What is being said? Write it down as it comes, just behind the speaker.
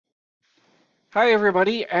Hi,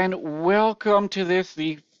 everybody, and welcome to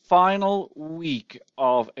the final week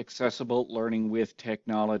of Accessible Learning with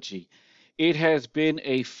Technology. It has been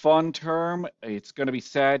a fun term. It's going to be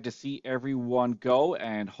sad to see everyone go,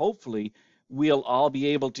 and hopefully, we'll all be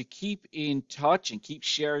able to keep in touch and keep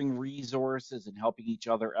sharing resources and helping each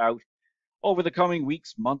other out over the coming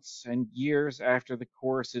weeks, months, and years after the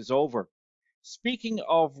course is over. Speaking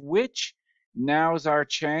of which, now's our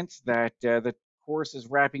chance that the course is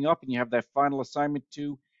wrapping up and you have that final assignment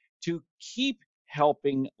to keep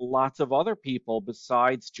helping lots of other people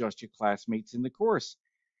besides just your classmates in the course.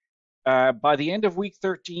 By the end of week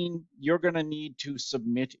 13, you're going to need to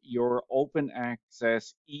submit your open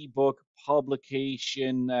access ebook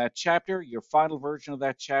publication chapter, your final version of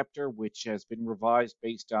that chapter, which has been revised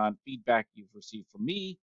based on feedback you've received from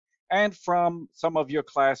me and from some of your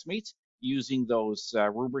classmates using those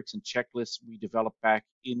rubrics and checklists we developed back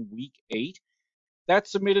in week 8.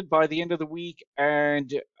 That's submitted by the end of the week,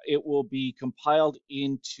 and it will be compiled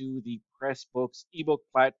into the Pressbooks ebook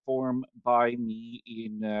platform by me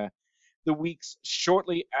in the weeks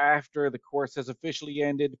shortly after the course has officially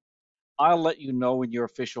ended. I'll let you know in your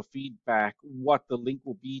official feedback what the link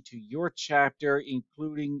will be to your chapter,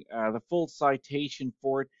 including the full citation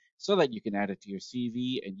for it, so that you can add it to your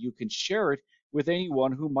CV and you can share it with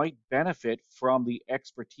anyone who might benefit from the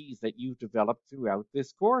expertise that you've developed throughout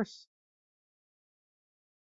this course.